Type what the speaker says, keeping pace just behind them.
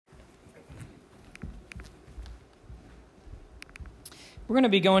We're going to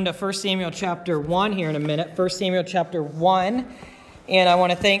be going to 1 Samuel chapter 1 here in a minute. 1 Samuel chapter 1. And I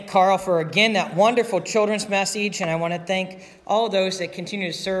want to thank Carl for, again, that wonderful children's message. And I want to thank all of those that continue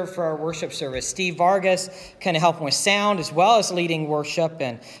to serve for our worship service. Steve Vargas kind of helping with sound as well as leading worship.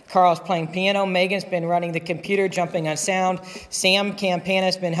 And Carl's playing piano. Megan's been running the computer, jumping on sound. Sam Campana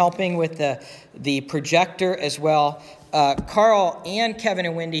has been helping with the projector as well. Carl and Kevin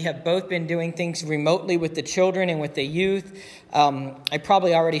and Wendy have both been doing things remotely with the children and with the youth. I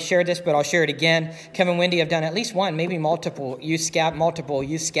probably already shared this, but I'll share it again. Kevin and Wendy have done at least one, maybe multiple youth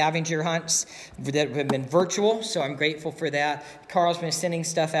scavenger hunts that have been virtual, so I'm grateful for that. Carl's been sending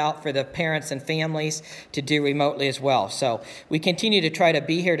stuff out for the parents and families to do remotely as well. So we continue to try to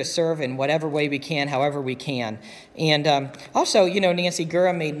be here to serve in whatever way we can, however we can. And also, Nancy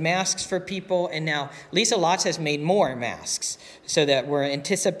Gura made masks for people, and now Lisa Lotz has made more masks, so that we're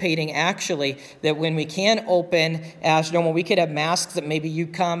anticipating actually that when we can open as normal, we could have masks that maybe you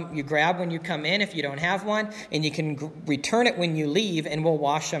grab when you come in if you don't have one, and you can return it when you leave, and we'll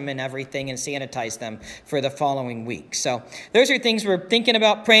wash them and everything and sanitize them for the following week. So those are things we're thinking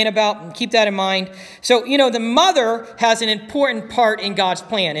about, praying about, and keep that in mind. So, the mother has an important part in God's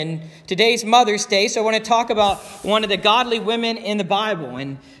plan. And today's Mother's Day, so I want to talk about one of the godly women in the Bible,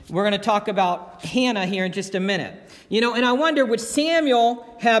 and we're going to talk about Hannah here in just a minute. And I wonder, would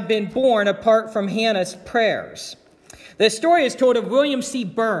Samuel have been born apart from Hannah's prayers? The story is told of William C.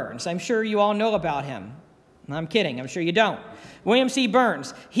 Burns. I'm sure you all know about him. I'm kidding. I'm sure you don't. William C.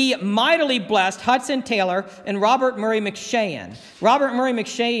 Burns. He mightily blessed Hudson Taylor and Robert Murray McCheyne. Robert Murray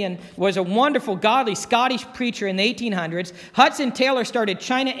McCheyne was a wonderful, godly Scottish preacher in the 1800s. Hudson Taylor started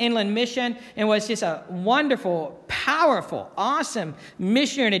China Inland Mission and was just a wonderful, powerful, awesome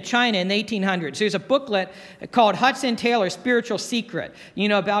missionary to China in the 1800s. There's a booklet called Hudson Taylor's Spiritual Secret,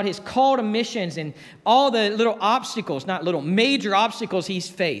 about his call to missions and all the little obstacles, not little, major obstacles he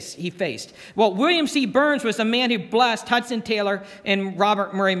faced. Well, William C. Burns was the man who blessed Hudson Taylor and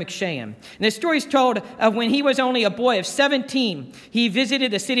Robert Murray McCheyne. And the story is told of when he was only a boy of 17, he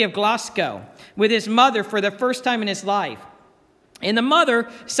visited the city of Glasgow with his mother for the first time in his life. And the mother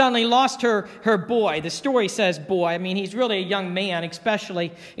suddenly lost her boy. The story says boy. I mean, he's really a young man,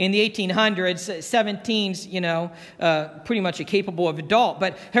 especially in the 1800s. 17's, pretty much a capable of adult.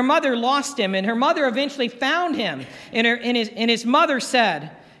 But her mother lost him, and her mother eventually found him. And his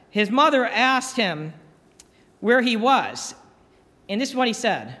mother asked him where he was. And this is what he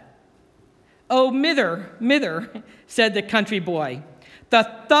said. "Oh, mither," said the country boy, "the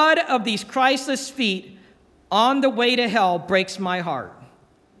thud of these Christless feet on the way to hell breaks my heart."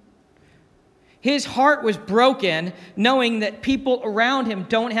 His heart was broken knowing that people around him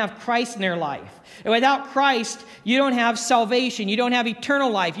don't have Christ in their life. And without Christ, you don't have salvation. You don't have eternal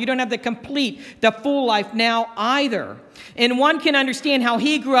life. You don't have the full life now either. And one can understand how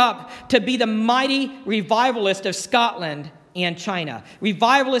he grew up to be the mighty revivalist of Scotland and China.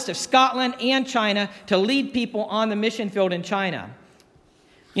 Revivalist of Scotland and China to lead people on the mission field in China.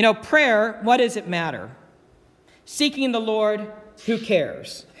 Prayer, what does it matter? Seeking the Lord, who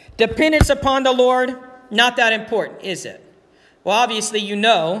cares? Dependence upon the Lord, not that important, is it? Well, obviously you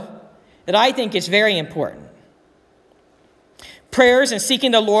know that I think it's very important. Prayers and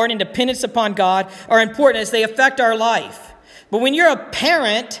seeking the Lord and dependence upon God are important as they affect our life. But when you're a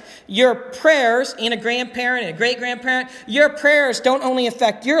parent, your prayers, and a grandparent and a great-grandparent, your prayers don't only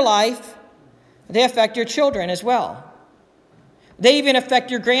affect your life, they affect your children as well. They even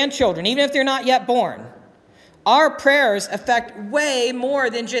affect your grandchildren, even if they're not yet born. Our prayers affect way more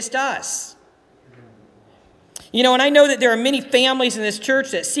than just us. And I know that there are many families in this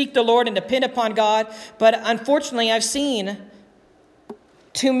church that seek the Lord and depend upon God, but unfortunately I've seen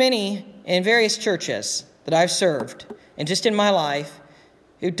too many in various churches that I've served, and just in my life,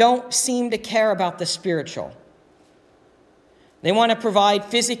 who don't seem to care about the spiritual. They want to provide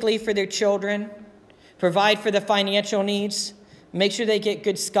physically for their children, provide for the financial needs, make sure they get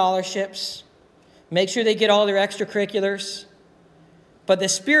good scholarships, make sure they get all their extracurriculars. But the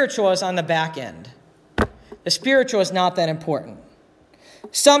spiritual is on the back end. The spiritual is not that important.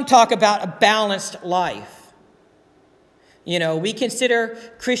 Some talk about a balanced life. We consider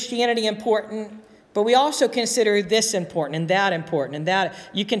Christianity important, but we also consider this important and that.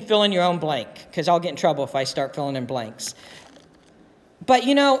 You can fill in your own blank, because I'll get in trouble if I start filling in blanks. But,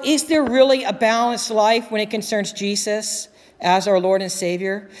 is there really a balanced life when it concerns Jesus as our Lord and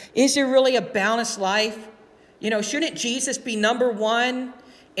Savior? Is there really a balanced life? Shouldn't Jesus be number one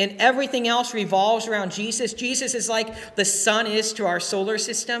and everything else revolves around Jesus? Jesus is like the sun is to our solar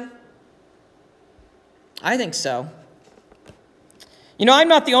system. I think so. I'm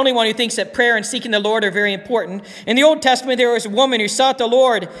not the only one who thinks that prayer and seeking the Lord are very important. In the Old Testament, there was a woman who sought the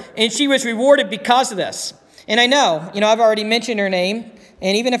Lord, and she was rewarded because of this. And I know, I've already mentioned her name,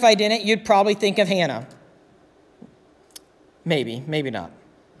 and even if I didn't, you'd probably think of Hannah. Maybe not.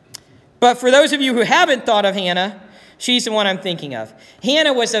 But for those of you who haven't thought of Hannah, she's the one I'm thinking of.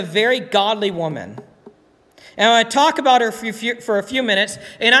 Hannah was a very godly woman. And I want to talk about her for a few minutes,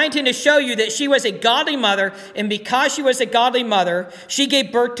 and I intend to show you that she was a godly mother, and because she was a godly mother, she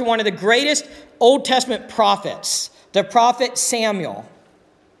gave birth to one of the greatest Old Testament prophets, the prophet Samuel.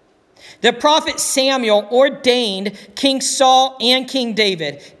 The prophet Samuel ordained King Saul and King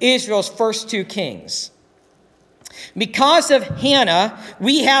David, Israel's first two kings. Because of Hannah,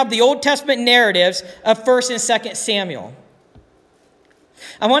 we have the Old Testament narratives of 1st and 2nd Samuel.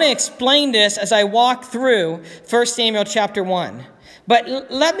 I want to explain this as I walk through 1 Samuel chapter 1.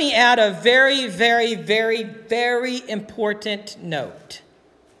 But let me add a very, very, very, very important note.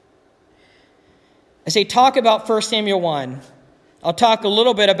 As I talk about 1 Samuel 1, I'll talk a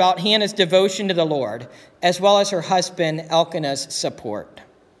little bit about Hannah's devotion to the Lord, as well as her husband Elkanah's support.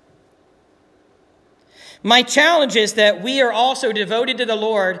 My challenge is that we are also devoted to the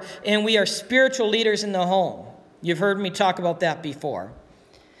Lord, and we are spiritual leaders in the home. You've heard me talk about that before.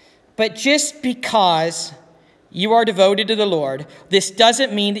 But just because you are devoted to the Lord, this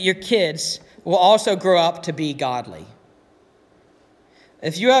doesn't mean that your kids will also grow up to be godly.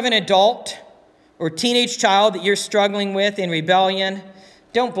 If you have an adult or teenage child that you're struggling with in rebellion,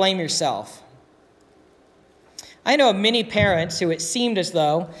 don't blame yourself. I know of many parents who it seemed as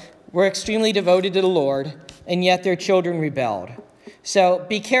though were extremely devoted to the Lord, and yet their children rebelled. So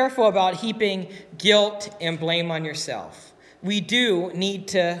be careful about heaping guilt and blame on yourself. We do need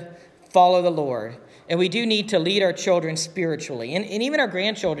to follow the Lord, and we do need to lead our children spiritually, and even our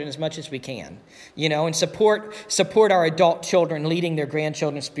grandchildren as much as we can, and support our adult children leading their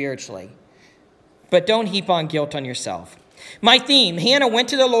grandchildren spiritually. But don't heap on guilt on yourself. My theme, Hannah went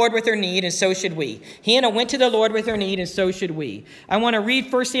to the Lord with her need, and so should we. Hannah went to the Lord with her need, and so should we. I want to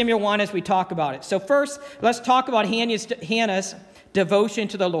read 1 Samuel 1 as we talk about it. So first, let's talk about Hannah's devotion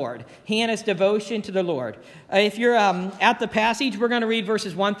to the Lord. Hannah's devotion to the Lord. If you're at the passage, we're going to read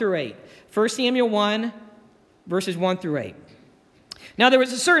verses 1 through 8. 1 Samuel 1, verses 1 through 8. Now there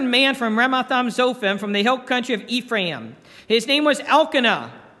was a certain man from Ramathaim-Zophim, from the hill country of Ephraim. His name was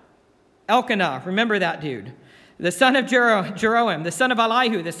Elkanah. Elkanah, remember that dude. The son of Jeroham, the son of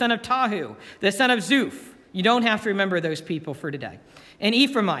Elihu, the son of Tahu, the son of Zuph. You don't have to remember those people for today. An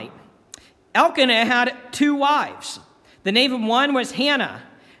Ephraimite. Elkanah had 2 wives. The name of one was Hannah,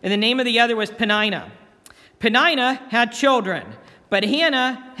 and the name of the other was Peninnah. Peninnah had children, but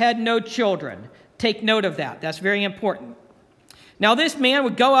Hannah had no children. Take note of that. That's very important. Now this man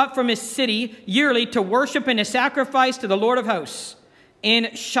would go up from his city yearly to worship and to sacrifice to the Lord of hosts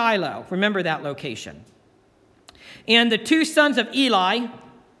in Shiloh. Remember that location. And the 2 sons of Eli,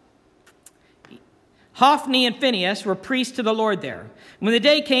 Hophni and Phinehas, were priests to the Lord there. When the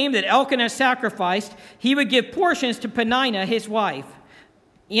day came that Elkanah sacrificed, he would give portions to Peninnah, his wife,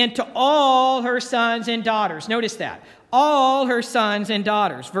 and to all her sons and daughters. Notice that. All her sons and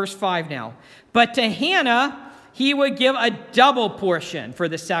daughters. Verse 5 now. But to Hannah, he would give a double portion for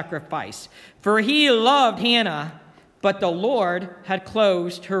the sacrifice. For he loved Hannah, but the Lord had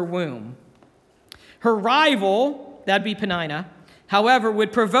closed her womb. Her rival, that'd be Peninnah, however,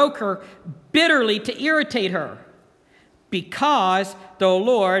 would provoke her bitterly to irritate her because the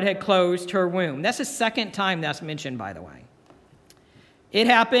Lord had closed her womb. That's the second time that's mentioned, by the way. It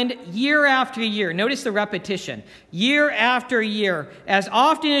happened year after year. Notice the repetition. Year after year. As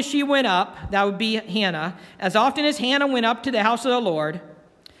often as she went up, that would be Hannah, as often as Hannah went up to the house of the Lord,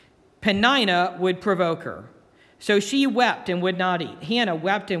 Peninnah would provoke her. So she wept and would not eat. Hannah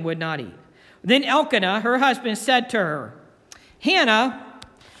wept and would not eat. Then Elkanah, her husband, said to her, Hannah,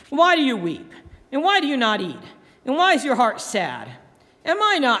 why do you weep? And why do you not eat? And why is your heart sad? Am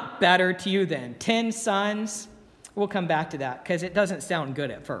I not better to you than 10 sons? We'll come back to that because it doesn't sound good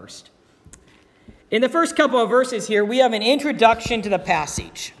at first. In the first couple of verses here, we have an introduction to the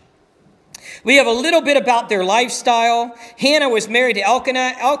passage. We have a little bit about their lifestyle. Hannah was married to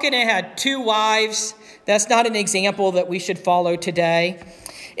Elkanah. Elkanah had 2 wives. That's not an example that we should follow today.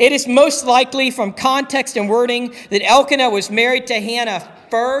 It is most likely from context and wording that Elkanah was married to Hannah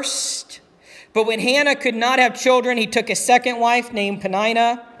first. But when Hannah could not have children, he took a second wife named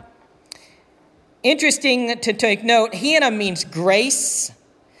Peninnah. Interesting to take note, Hannah means grace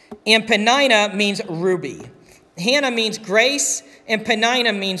and Peninnah means ruby. Hannah means grace and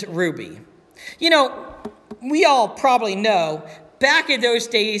Peninnah means ruby. We all probably know back in those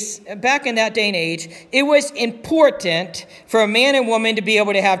days, back in that day and age, it was important for a man and woman to be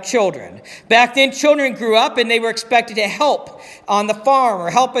able to have children. Back then, children grew up and they were expected to help on the farm or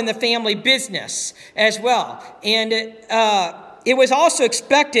help in the family business as well. And it was also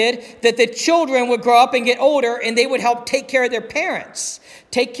expected that the children would grow up and get older and they would help take care of their parents,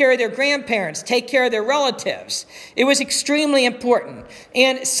 take care of their grandparents, take care of their relatives. It was extremely important.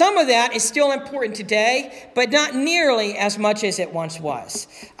 And some of that is still important today, but not nearly as much as it once was.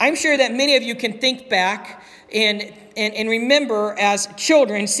 I'm sure that many of you can think back and remember as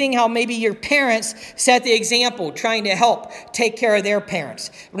children, seeing how maybe your parents set the example, trying to help take care of their parents.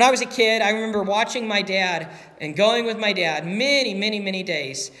 When I was a kid, I remember watching my dad and going with my dad many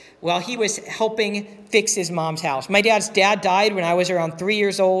days while he was helping fix his mom's house. My dad's dad died when I was around 3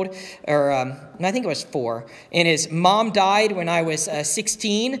 years old, or I think it was 4. And his mom died when I was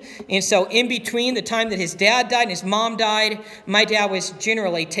 16. And so in between the time that his dad died and his mom died, my dad was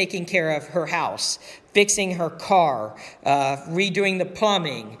generally taking care of her house, fixing her car, redoing the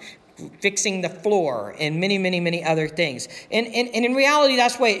plumbing, fixing the floor, and many other things. And in reality,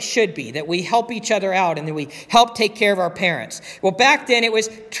 that's the way it should be, that we help each other out and that we help take care of our parents. Well, back then, it was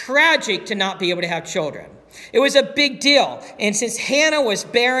tragic to not be able to have children. It was a big deal. And since Hannah was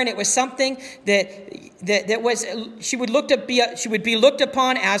barren, it was something that was, she would be looked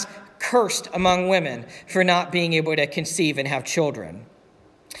upon as cursed among women for not being able to conceive and have children.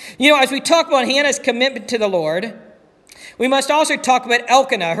 You know, as we talk about Hannah's commitment to the Lord, we must also talk about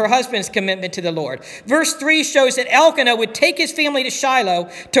Elkanah, her husband's commitment to the Lord. Verse 3 shows that Elkanah would take his family to Shiloh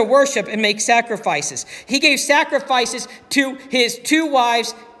to worship and make sacrifices. He gave sacrifices to his 2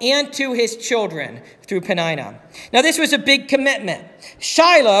 wives and to his children through Peninnah. Now, this was a big commitment.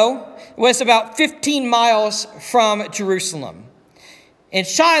 Shiloh was about 15 miles from Jerusalem, and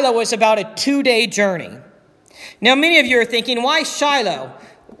Shiloh was about a 2-day journey. Now, many of you are thinking, why Shiloh?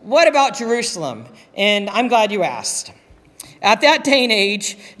 What about Jerusalem? And I'm glad you asked. At that day and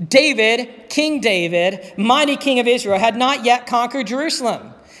age, King David, mighty king of Israel, had not yet conquered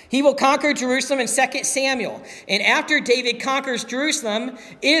Jerusalem. He will conquer Jerusalem in 2 Samuel. And after David conquers Jerusalem,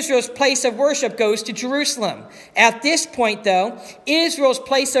 Israel's place of worship goes to Jerusalem. At this point, though, Israel's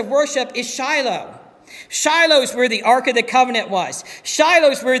place of worship is Shiloh. Shiloh's where the Ark of the Covenant was.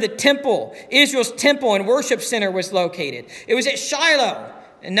 Shiloh's where the temple, Israel's temple and worship center was located. It was at Shiloh,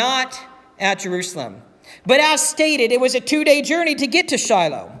 not at Jerusalem. But as stated, it was a 2-day journey to get to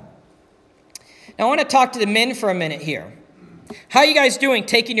Shiloh. Now, I want to talk to the men for a minute here. How are you guys doing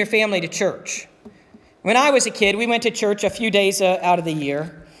taking your family to church? When I was a kid, we went to church a few days out of the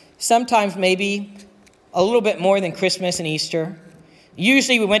year, sometimes maybe a little bit more than Christmas and Easter.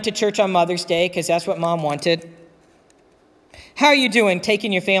 Usually we went to church on Mother's Day because that's what Mom wanted. How are you doing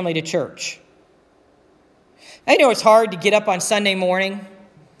taking your family to church? I know it's hard to get up on Sunday morning.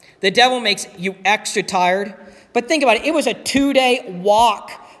 The devil makes you extra tired. But think about it. It was a 2-day walk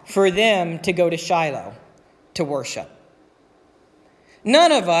for them to go to Shiloh to worship.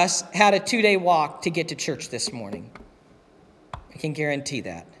 None of us had a 2-day walk to get to church this morning. I can guarantee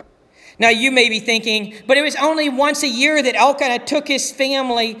that. Now, you may be thinking, but it was only once a year that Elkanah took his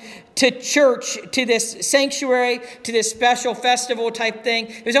family to church, to this sanctuary, to this special festival type thing.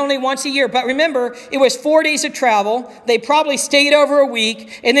 It was only once a year. But remember, it was 4 days of travel. They probably stayed over a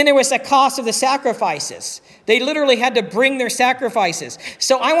week. And then there was the cost of the sacrifices. They literally had to bring their sacrifices.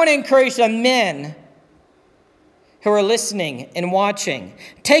 So I want to encourage the men who are listening and watching.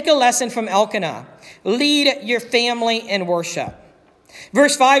 Take a lesson from Elkanah. Lead your family in worship.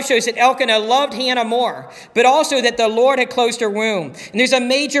 Verse 5 shows that Elkanah loved Hannah more, but also that the Lord had closed her womb. And there's a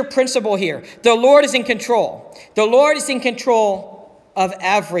major principle here. The Lord is in control. The Lord is in control of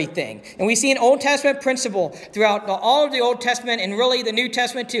everything. And we see an Old Testament principle throughout all of the Old Testament and really the New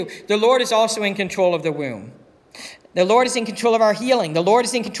Testament too. The Lord is also in control of the womb. The Lord is in control of our healing. The Lord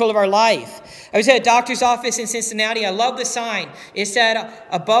is in control of our life. I was at a doctor's office in Cincinnati. I love the sign. It said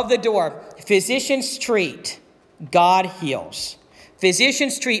above the door, Physicians treat, God heals.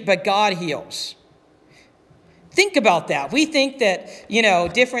 Physicians treat, but God heals. Think about that. We think that,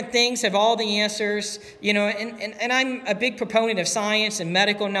 different things have all the answers, and I'm a big proponent of science and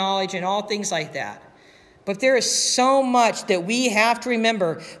medical knowledge and all things like that. But there is so much that we have to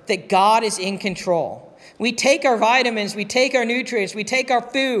remember that God is in control. We take our vitamins, we take our nutrients, we take our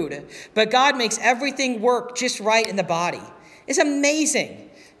food, but God makes everything work just right in the body. It's amazing.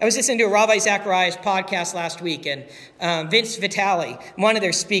 I was listening to a Ravi Zacharias podcast last week, and Vince Vitale, one of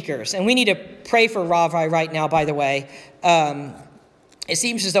their speakers, and we need to pray for Ravi right now, by the way. It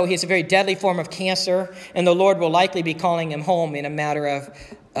seems as though he has a very deadly form of cancer, and the Lord will likely be calling him home in a matter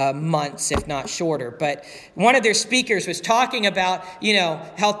months, if not shorter. But one of their speakers was talking about,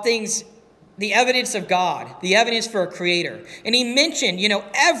 how things, the evidence of God, the evidence for a creator. And he mentioned,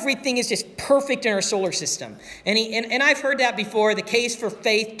 everything is just perfect in our solar system. And I've heard that before. The Case for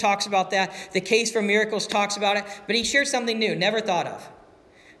Faith talks about that. The Case for Miracles talks about it. But he shared something new, never thought of.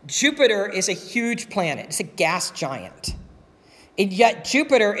 Jupiter is a huge planet. It's a gas giant. And yet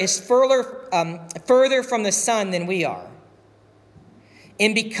Jupiter is further from the sun than we are.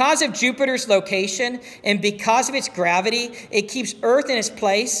 And because of Jupiter's location and because of its gravity, it keeps Earth in its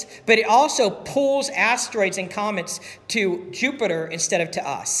place, but it also pulls asteroids and comets to Jupiter instead of to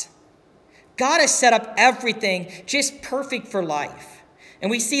us. God has set up everything just perfect for life.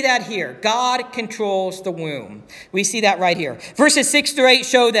 And we see that here. God controls the womb. We see that right here. Verses 6 through 8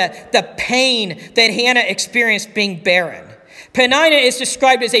 show the pain that Hannah experienced being barren. Peninnah is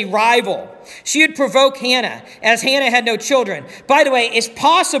described as a rival. She would provoke Hannah, as Hannah had no children. By the way, it's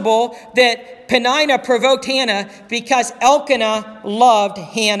possible that Peninnah provoked Hannah because Elkanah loved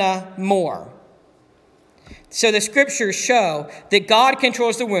Hannah more. So the scriptures show that God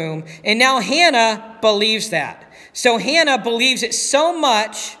controls the womb, and now Hannah believes that. So Hannah believes it so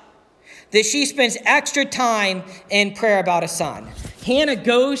much that she spends extra time in prayer about a son. Hannah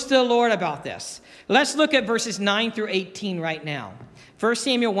goes to the Lord about this. Let's look at verses 9 through 18 right now. 1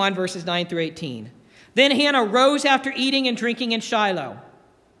 Samuel 1, verses 9 through 18. Then Hannah rose after eating and drinking in Shiloh.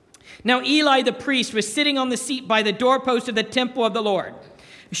 Now Eli the priest was sitting on the seat by the doorpost of the temple of the Lord.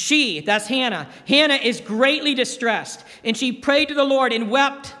 That's Hannah. Hannah is greatly distressed, and she prayed to the Lord and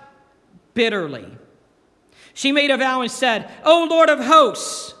wept bitterly. She made a vow and said, O Lord of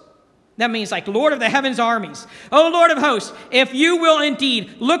hosts, that means like Lord of the heavens armies. O Lord of hosts, if you will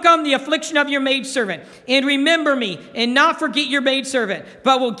indeed look on the affliction of your maidservant and remember me and not forget your maidservant,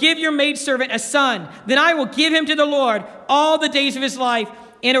 but will give your maidservant a son, then I will give him to the Lord all the days of his life,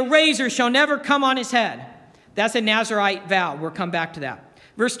 and a razor shall never come on his head. That's a Nazirite vow. We'll come back to that.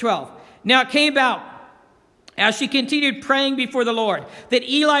 Verse 12. Now it came about, as she continued praying before the Lord, that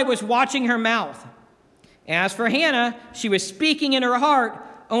Eli was watching her mouth. As for Hannah, she was speaking in her heart,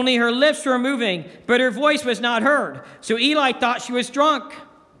 only her lips were moving, but her voice was not heard. So Eli thought she was drunk.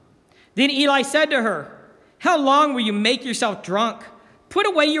 Then Eli said to her, How long will you make yourself drunk? Put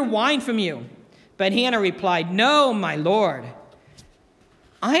away your wine from you. But Hannah replied, No, my Lord.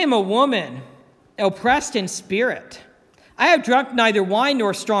 I am a woman oppressed in spirit. I have drunk neither wine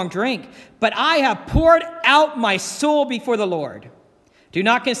nor strong drink, but I have poured out my soul before the Lord. Do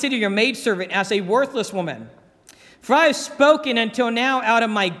not consider your maidservant as a worthless woman. For I have spoken until now out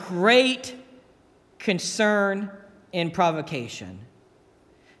of my great concern and provocation.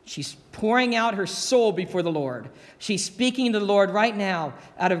 She's pouring out her soul before the Lord. She's speaking to the Lord right now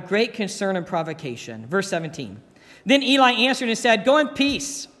out of great concern and provocation. Verse 17. Then Eli answered and said, Go in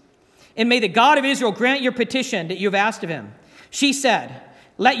peace, and may the God of Israel grant your petition that you have asked of him. She said,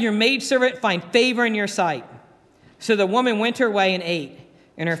 Let your maidservant find favor in your sight. So the woman went her way and ate,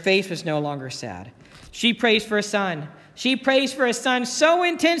 and her face was no longer sad. She prays for a son. She prays for a son so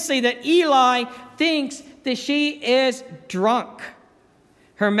intensely that Eli thinks that she is drunk.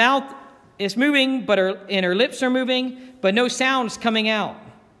 Her mouth is moving, and her lips are moving, but no sound's coming out.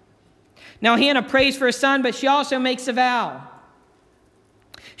 Now Hannah prays for a son, but she also makes a vow.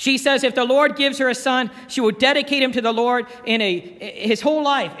 She says if the Lord gives her a son, she will dedicate him to the Lord his whole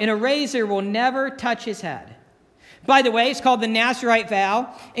life, and a razor will never touch his head. By the way, it's called the Nazirite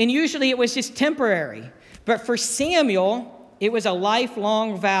vow, and usually it was just temporary. But for Samuel, it was a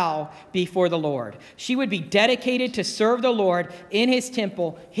lifelong vow before the Lord. She would be dedicated to serve the Lord in his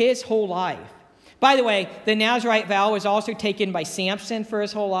temple his whole life. By the way, the Nazirite vow was also taken by Samson for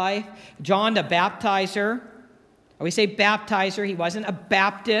his whole life. John the Baptizer, we say baptizer, he wasn't a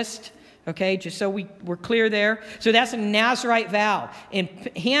Baptist, okay, just so we're clear there. So that's a Nazirite vow. And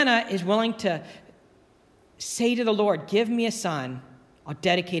Hannah is willing to say to the Lord, give me a son, I'll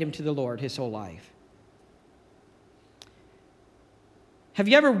dedicate him to the Lord his whole life. Have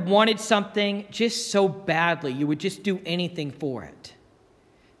you ever wanted something just so badly you would just do anything for it?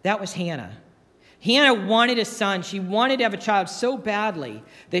 That was Hannah. Hannah wanted a son. She wanted to have a child so badly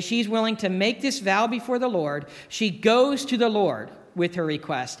that she's willing to make this vow before the Lord. She goes to the Lord with her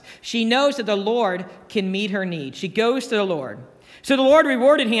request. She knows that the Lord can meet her need. She goes to the Lord. So the Lord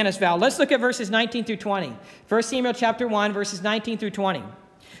rewarded Hannah's vow. Let's look at verses 19 through 20. 1 Samuel chapter 1, verses 19 through 20.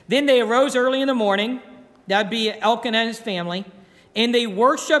 Then they arose early in the morning. That would be Elkanah and his family. And they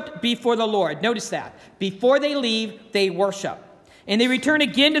worshiped before the Lord. Notice that. Before they leave, they worship. And they return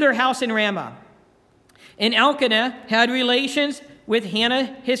again to their house in Ramah. And Elkanah had relations with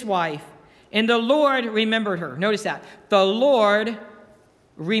Hannah, his wife. And the Lord remembered her. Notice that. The Lord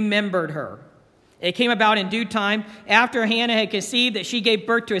remembered her. It came about in due time, after Hannah had conceived, that she gave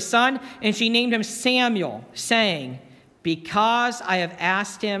birth to a son, and she named him Samuel, saying, because I have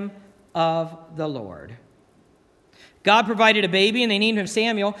asked him of the Lord. God provided a baby, and they named him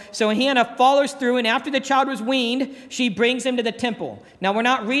Samuel. So Hannah follows through, and after the child was weaned, she brings him to the temple. Now, we're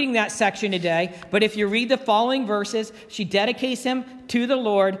not reading that section today, but if you read the following verses, she dedicates him to the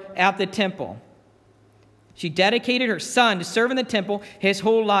Lord at the temple. She dedicated her son to serve in the temple his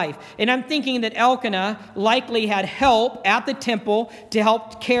whole life. And I'm thinking that Elkanah likely had help at the temple to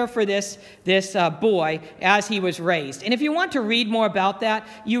help care for this boy as he was raised. And if you want to read more about that,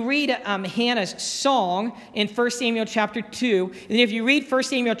 you read Hannah's song in 1 Samuel chapter 2. And if you read 1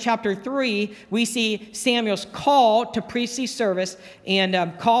 Samuel chapter 3, we see Samuel's call to priestly service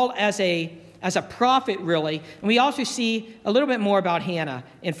and call as a prophet, really. And we also see a little bit more about Hannah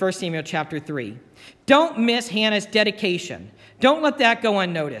in 1 Samuel chapter 3. Don't miss Hannah's dedication. Don't let that go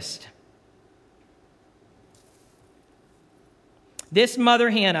unnoticed. This mother,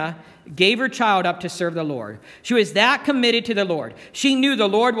 Hannah, gave her child up to serve the Lord. She was that committed to the Lord. She knew the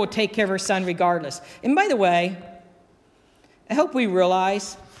Lord will take care of her son regardless. And by the way, I hope we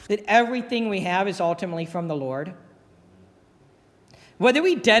realize that everything we have is ultimately from the Lord. Whether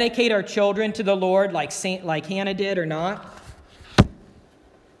we dedicate our children to the Lord like Hannah did or not,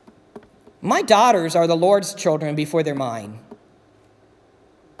 my daughters are the Lord's children before they're mine.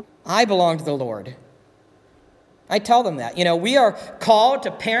 I belong to the Lord. I tell them that. We are called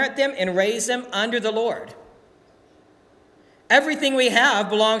to parent them and raise them under the Lord. Everything we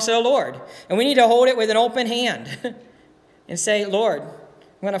have belongs to the Lord. And we need to hold it with an open hand and say, Lord,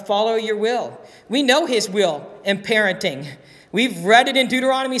 I'm going to follow your will. We know his will in parenting. We've read it in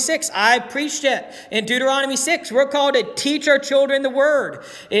Deuteronomy 6. I preached it. In Deuteronomy 6, we're called to teach our children the word.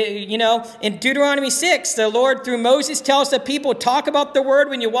 In Deuteronomy 6, the Lord, through Moses, tells the people, talk about the word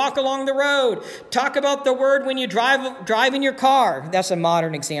when you walk along the road. Talk about the word when you drive in your car. That's a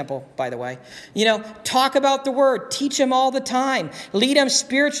modern example, by the way. Talk about the word. Teach them all the time. Lead them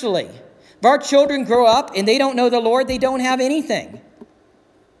spiritually. If our children grow up and they don't know the Lord, they don't have anything.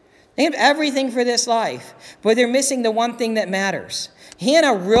 They have everything for this life, but they're missing the one thing that matters.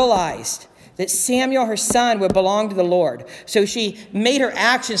 Hannah realized that Samuel, her son, would belong to the Lord. So she made her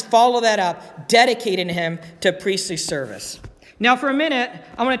actions follow that up, dedicating him to priestly service. Now, for a minute,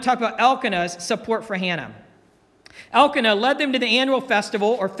 I want to talk about Elkanah's support for Hannah. Elkanah led them to the annual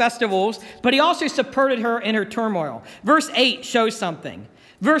festival or festivals, but he also supported her in her turmoil. Verse 8 shows something.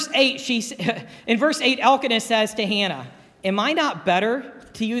 In verse 8, Elkanah says to Hannah, am I not better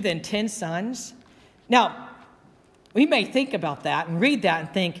to you than 10 sons? Now, we may think about that and read that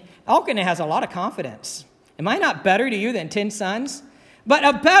and think, Elkanah has a lot of confidence. Am I not better to you than 10 sons? But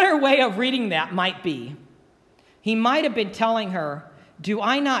a better way of reading that might be, he might have been telling her, do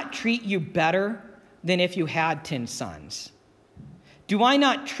I not treat you better than if you had 10 sons? Do I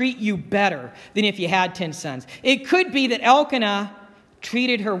not treat you better than if you had 10 sons? It could be that Elkanah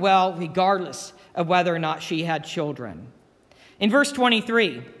treated her well regardless of whether or not she had children. In verse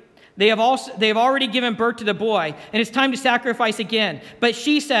 23, they have already given birth to the boy, and it's time to sacrifice again. But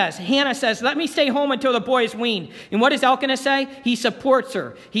Hannah says, let me stay home until the boy is weaned. And what does Elkanah say? He supports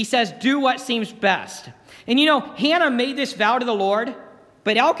her. He says, do what seems best. And Hannah made this vow to the Lord,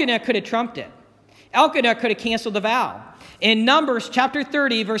 but Elkanah could have trumped it. Elkanah could have canceled the vow. In Numbers chapter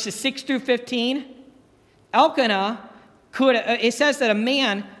 30, verses 6 through 15, Elkanah it says that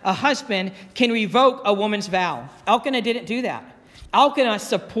a husband, can revoke a woman's vow. Elkanah didn't do that. Elkanah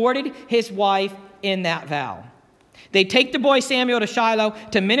supported his wife in that vow. They take the boy Samuel to Shiloh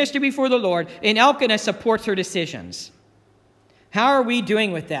to minister before the Lord, and Elkanah supports her decisions. How are we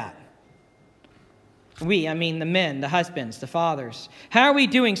doing with that? We, I mean the men, the husbands, the fathers. How are we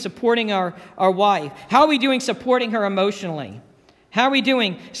doing supporting our wife? How are we doing supporting her emotionally? How are we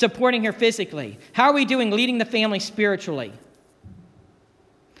doing supporting her physically? How are we doing leading the family spiritually?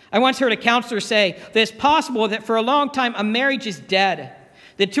 I once heard a counselor say that it's possible that for a long time a marriage is dead.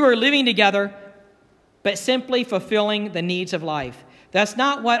 The two are living together, but simply fulfilling the needs of life. That's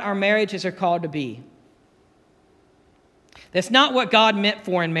not what our marriages are called to be. That's not what God meant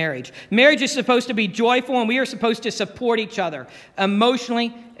for in marriage. Marriage is supposed to be joyful, and we are supposed to support each other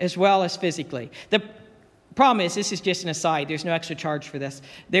emotionally as well as physically. The problem is, this is just an aside. There's no extra charge for this.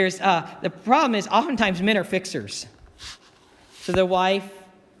 The problem is, oftentimes men are fixers. So the wife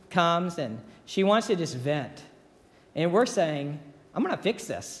comes and she wants to just vent. And we're saying, I'm going to fix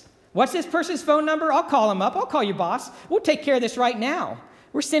this. What's this person's phone number? I'll call him up. I'll call your boss. We'll take care of this right now.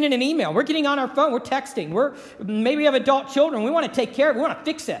 We're sending an email. We're getting on our phone. We're texting. Maybe we have adult children. We want to take care of it. We want to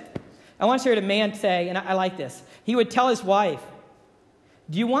fix it. I once heard a man say, and I like this, he would tell his wife,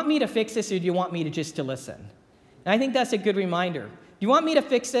 do you want me to fix this or do you want me to just to listen? And I think that's a good reminder. Do you want me to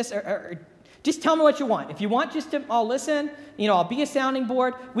fix this or just tell me what you want? If you want just to, I'll listen, I'll be a sounding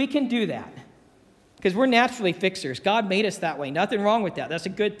board. We can do that because we're naturally fixers. God made us that way. Nothing wrong with that. That's a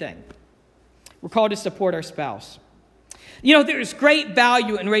good thing. We're called to support our spouse. There's great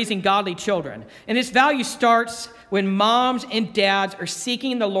value in raising godly children. And this value starts when moms and dads are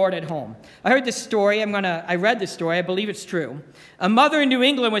seeking the Lord at home. I heard this story. I read this story. I believe it's true. A mother in New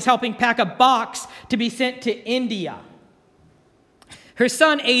England was helping pack a box to be sent to India. Her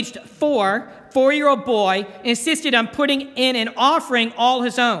son, aged 4-year-old boy, insisted on putting in an offering all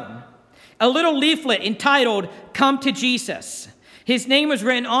his own. A little leaflet entitled, "Come to Jesus." His name was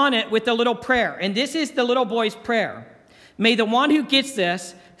written on it with a little prayer. And this is the little boy's prayer. May the one who gets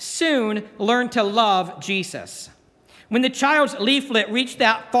this soon learn to love Jesus. When the child's leaflet reached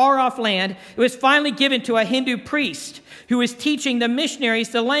that far-off land, it was finally given to a Hindu priest who was teaching the missionaries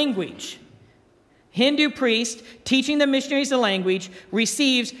the language. Hindu priest teaching the missionaries the language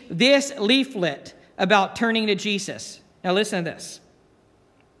receives this leaflet about turning to Jesus. Now listen to this.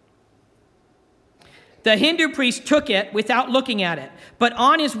 The Hindu priest took it without looking at it, but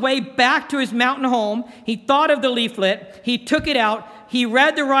on his way back to his mountain home, he thought of the leaflet, he took it out, he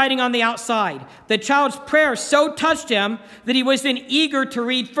read the writing on the outside. The child's prayer so touched him that he was then eager to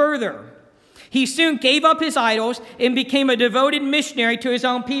read further. He soon gave up his idols and became a devoted missionary to his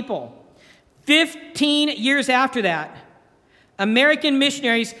own people. 15 years after that, American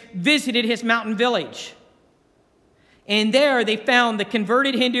missionaries visited his mountain village. And there they found the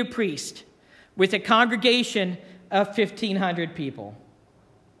converted Hindu priest with a congregation of 1,500 people.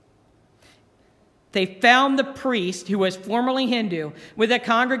 They found the priest, who was formerly Hindu, with a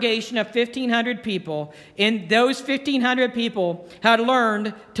congregation of 1,500 people, and those 1,500 people had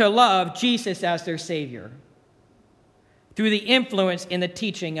learned to love Jesus as their Savior through the influence in the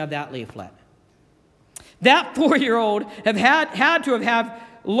teaching of that leaflet. That 4-year-old had to have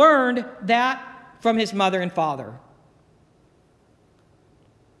learned that from his mother and father.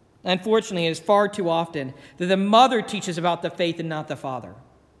 Unfortunately, it is far too often that the mother teaches about the faith and not the father.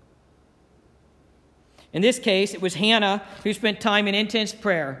 In this case, it was Hannah who spent time in intense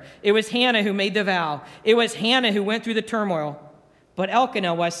prayer. It was Hannah who made the vow. It was Hannah who went through the turmoil. But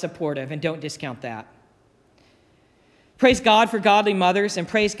Elkanah was supportive, and don't discount that. Praise God for godly mothers, and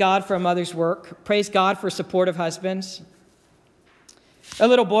praise God for a mother's work. Praise God for supportive husbands. A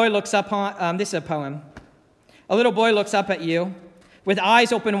little boy looks up on, this is a poem. A little boy looks up at you. With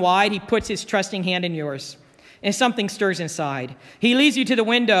eyes open wide, he puts his trusting hand in yours, and something stirs inside. He leads you to the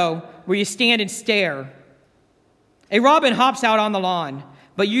window where you stand and stare. A robin hops out on the lawn,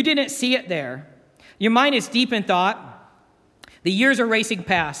 but you didn't see it there. Your mind is deep in thought. The years are racing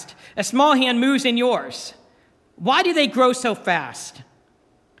past. A small hand moves in yours. Why do they grow so fast?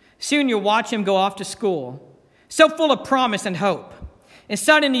 Soon you'll watch him go off to school, so full of promise and hope. And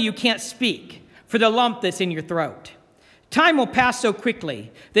suddenly you can't speak for the lump that's in your throat. Time will pass so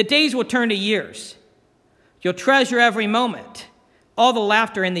quickly. The days will turn to years. You'll treasure every moment, all the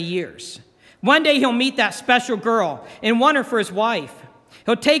laughter in the years. One day he'll meet that special girl and want her for his wife.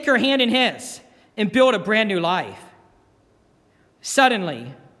 He'll take her hand in his and build a brand new life.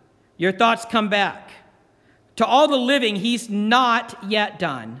 Suddenly, your thoughts come back to all the living he's not yet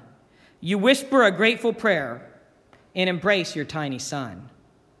done. You whisper a grateful prayer and embrace your tiny son.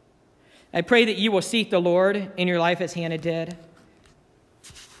 I pray that you will seek the Lord in your life as Hannah did.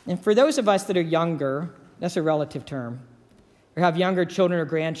 And for those of us that are younger, that's a relative term, or have younger children or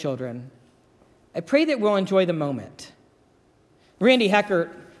grandchildren, I pray that we'll enjoy the moment. Randy Heckert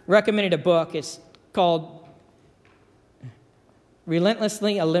recommended a book. It's called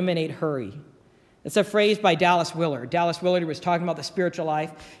Relentlessly Eliminate Hurry. It's a phrase by Dallas Willard. Dallas Willard was talking about the spiritual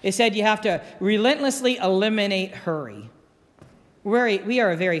life. It said you have to relentlessly eliminate hurry. We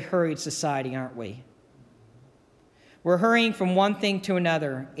are a very hurried society, aren't we? We're hurrying from one thing to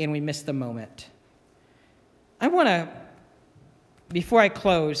another, and we miss the moment. I want to, before I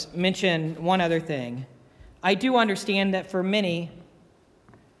close, mention one other thing. I do understand that for many,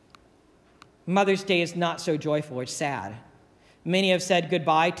 Mother's Day is not so joyful. It's sad. Many have said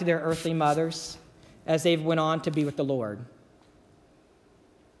goodbye to their earthly mothers as they've went on to be with the Lord.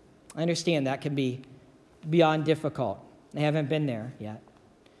 I understand that can be beyond difficult. They haven't been there yet.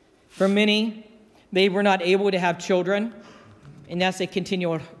 For many, they were not able to have children, and that's a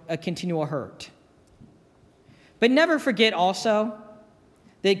continual hurt. But never forget also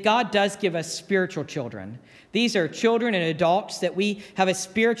that God does give us spiritual children. These are children and adults that we have a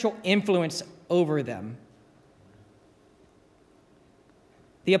spiritual influence over them.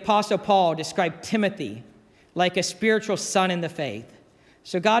 The Apostle Paul described Timothy like a spiritual son in the faith.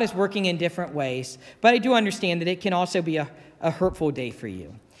 So God is working in different ways, but I do understand that it can also be a hurtful day for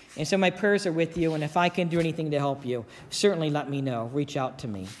you. And so my prayers are with you, and if I can do anything to help you, certainly let me know. Reach out to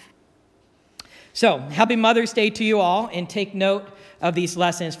me. So, happy Mother's Day to you all, and take note of these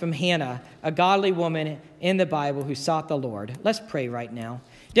lessons from Hannah, a godly woman in the Bible who sought the Lord. Let's pray right now.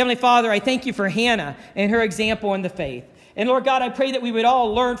 Heavenly Father, I thank you for Hannah and her example in the faith. And Lord God, I pray that we would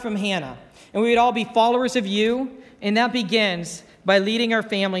all learn from Hannah, and we would all be followers of you, and that begins by leading our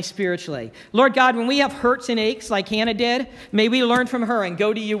family spiritually. Lord God, when we have hurts and aches like Hannah did, may we learn from her and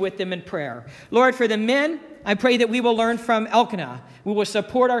go to you with them in prayer. Lord, for the men, I pray that we will learn from Elkanah. We will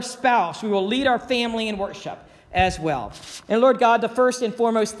support our spouse. We will lead our family in worship as well. And Lord God, the first and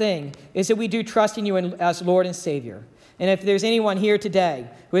foremost thing is that we do trust in you as Lord and Savior. And if there's anyone here today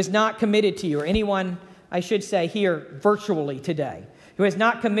who is not committed to you, or anyone, I should say, here virtually today, who has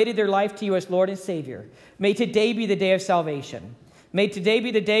not committed their life to you as Lord and Savior, may today be the day of salvation. May today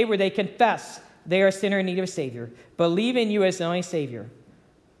be the day where they confess they are a sinner in need of a Savior, believe in you as the only Savior,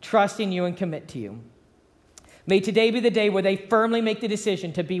 trust in you and commit to you. May today be the day where they firmly make the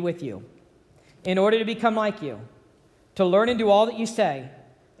decision to be with you in order to become like you, to learn and do all that you say,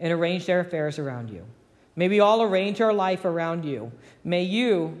 and arrange their affairs around you. May we all arrange our life around you. May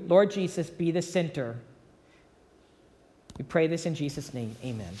you, Lord Jesus, be the center. We pray this in Jesus' name.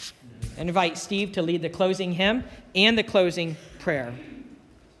 Amen. And invite Steve to lead the closing hymn and the closing prayer.